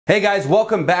Hey guys,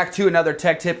 welcome back to another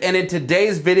tech tip, and in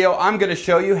today's video I'm going to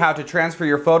show you how to transfer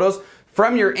your photos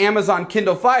from your Amazon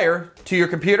Kindle Fire to your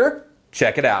computer.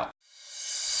 Check it out.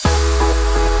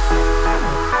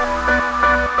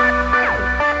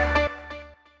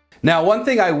 Now, one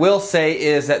thing I will say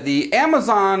is that the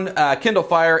Amazon Kindle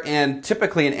Fire and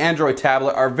typically an Android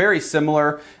tablet are very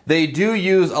similar. They do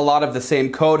use a lot of the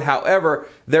same code. However,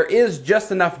 there is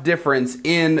just enough difference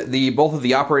in both of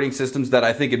the operating systems that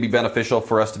I think it'd be beneficial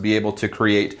for us to be able to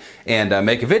create and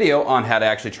make a video on how to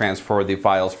actually transfer the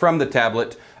files from the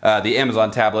tablet, the Amazon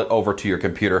tablet, over to your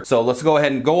computer. So let's go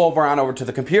ahead and go over to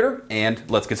the computer and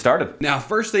let's get started. Now,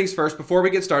 first things first, before we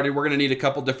get started, we're gonna need a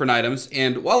couple different items.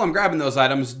 And while I'm grabbing those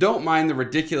items, don't mind the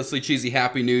ridiculously cheesy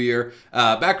Happy New Year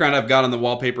background I've got on the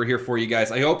wallpaper here for you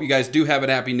guys. I hope you guys do have a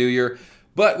Happy New Year.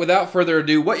 But without further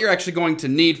ado, what you're actually going to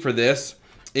need for this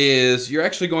is you're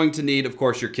actually going to need, of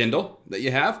course, your Kindle that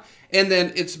you have. And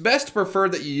then it's best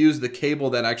preferred that you use the cable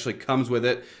that actually comes with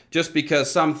it, just because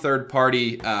some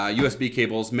third-party USB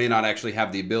cables may not actually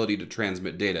have the ability to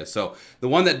transmit data. So the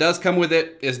one that does come with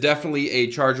it is definitely a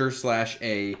charger slash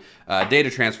a data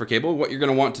transfer cable. What you're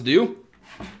going to want to do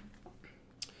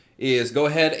is go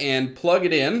ahead and plug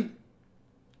it in.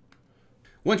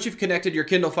 Once you've connected your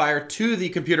Kindle Fire to the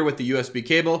computer with the USB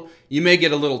cable, you may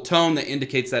get a little tone that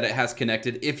indicates that it has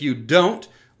connected. If you don't,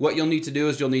 what you'll need to do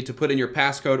is you'll need to put in your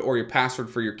passcode or your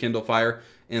password for your Kindle Fire,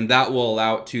 and that will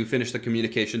allow it to finish the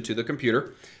communication to the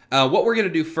computer. What we're going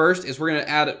to do first is we're going to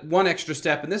add one extra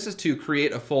step, and this is to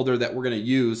create a folder that we're going to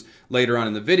use later on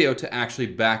in the video to actually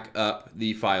back up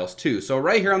the files to. So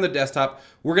right here on the desktop,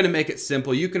 we're going to make it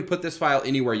simple. You can put this file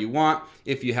anywhere you want.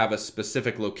 If you have a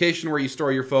specific location where you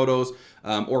store your photos,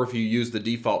 or if you use the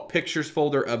default pictures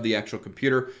folder of the actual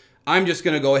computer, I'm just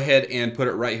going to go ahead and put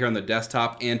it right here on the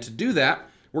desktop. And to do that,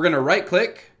 we're going to right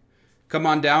click, come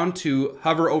on down to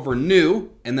hover over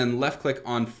new, and then left click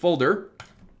on folder.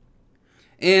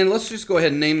 And let's just go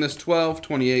ahead and name this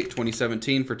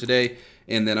 12/28/2017 for today.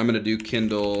 And then I'm going to do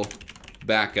Kindle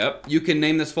backup. You can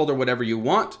name this folder whatever you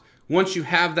want. Once you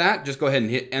have that, just go ahead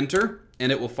and hit enter,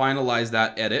 and it will finalize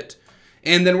that edit.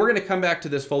 And then we're going to come back to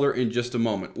this folder in just a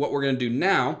moment. What we're going to do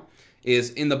now is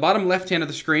in the bottom left hand of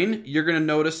the screen, you're going to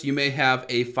notice you may have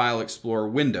a File Explorer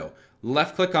window.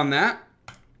 Left click on that,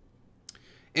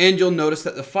 and you'll notice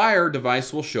that the Fire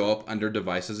device will show up under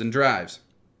Devices and Drives.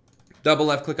 Double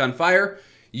left click on Fire.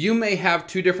 You may have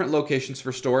two different locations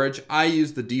for storage. I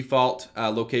use the default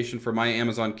location for my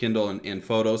Amazon Kindle and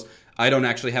photos. I don't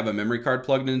actually have a memory card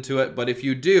plugged into it, but if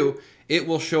you do, it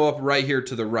will show up right here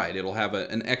to the right. It'll have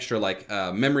an extra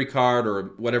memory card or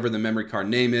whatever the memory card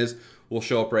name is will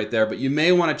show up right there, but you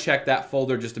may want to check that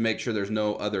folder just to make sure there's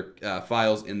no other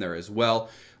files in there as well.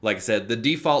 Like I said, the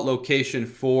default location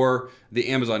for the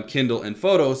Amazon Kindle and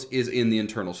photos is in the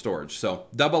internal storage. So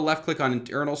double left click on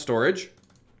internal storage.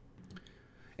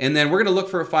 And then we're going to look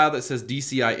for a file that says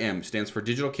DCIM, stands for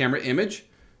Digital Camera Image.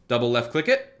 Double left click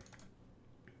it,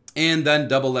 and then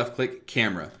double left click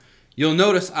Camera. You'll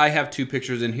notice I have two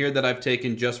pictures in here that I've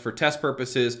taken just for test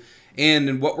purposes.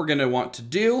 And what we're going to want to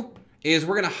do is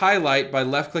we're going to highlight by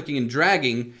left clicking and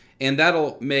dragging, and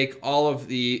that'll make all of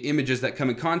the images that come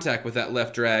in contact with that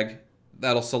left drag,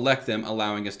 that'll select them,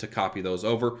 allowing us to copy those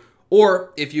over.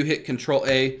 Or if you hit Control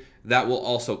A, that will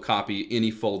also copy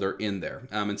any folder in there.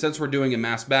 And since we're doing a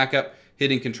mass backup,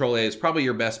 hitting Control A is probably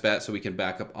your best bet so we can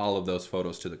back up all of those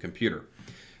photos to the computer.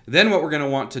 Then what we're going to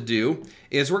want to do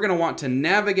is we're going to want to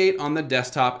navigate on the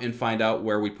desktop and find out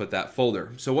where we put that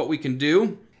folder. So what we can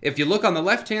do, if you look on the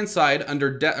left-hand side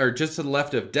or just to the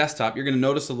left of desktop, you're going to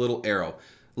notice a little arrow.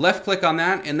 Left click on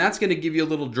that, and that's going to give you a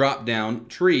little drop-down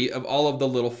tree of all of the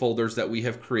little folders that we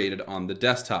have created on the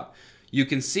desktop. You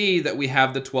can see that we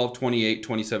have the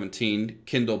 12/28/2017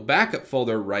 Kindle backup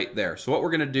folder right there. So what we're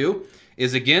going to do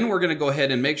is, again, we're going to go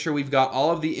ahead and make sure we've got all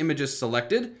of the images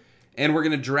selected, and we're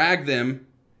going to drag them,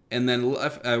 and then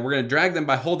we're going to drag them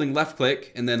by holding left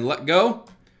click and then let go.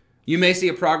 You may see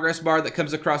a progress bar that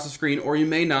comes across the screen, or you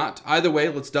may not. Either way,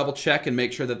 let's double check and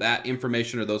make sure that that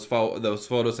information or those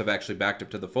photos have actually backed up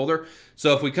to the folder.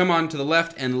 So if we come on to the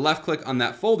left and left click on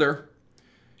that folder,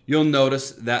 you'll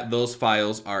notice that those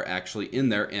files are actually in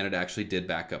there, and it actually did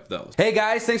back up those. Hey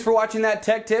guys, thanks for watching that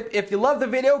tech tip. If you love the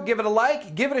video, give it a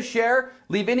like, give it a share,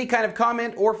 leave any kind of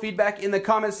comment or feedback in the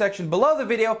comment section below the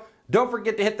video. Don't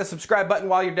forget to hit the subscribe button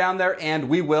while you're down there, and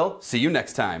we will see you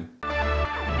next time.